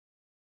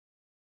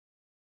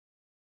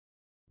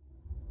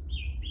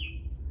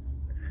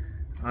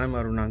I'm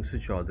Arunanshu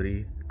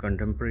Chowdhury,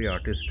 contemporary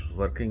artist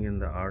working in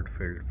the art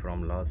field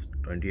from last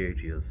 28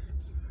 years.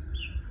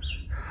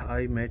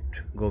 I met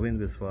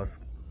Govind Viswas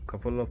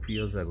couple of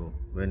years ago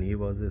when he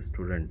was a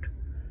student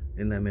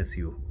in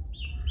MSU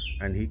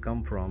and he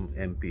come from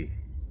MP.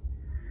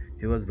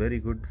 He was very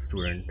good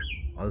student,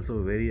 also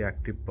a very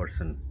active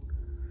person.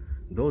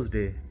 Those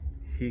days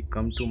he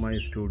come to my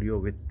studio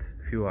with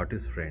few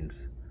artist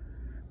friends.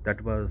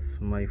 That was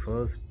my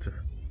first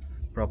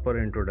proper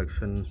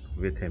introduction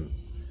with him.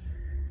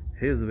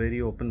 He is very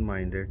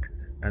open-minded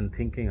and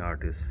thinking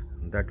artist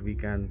that we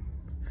can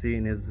see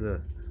in his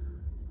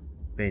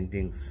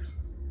paintings.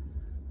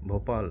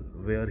 Bhopal,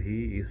 where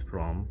he is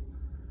from,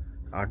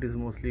 artists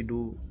mostly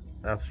do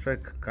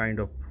abstract kind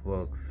of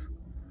works.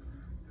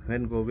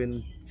 When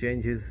Govind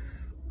changed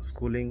his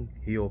schooling,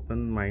 he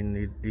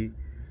open-mindedly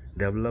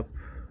developed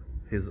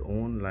his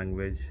own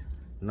language.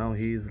 Now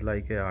he is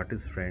like a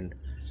artist friend,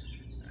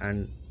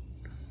 and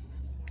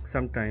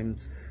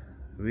sometimes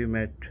we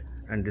met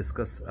and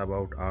discuss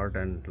about art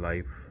and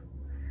life.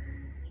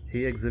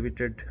 He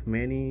exhibited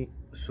many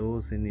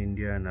shows in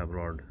India and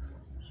abroad.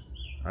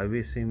 I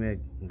wish him a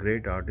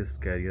great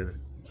artist career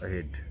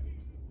ahead.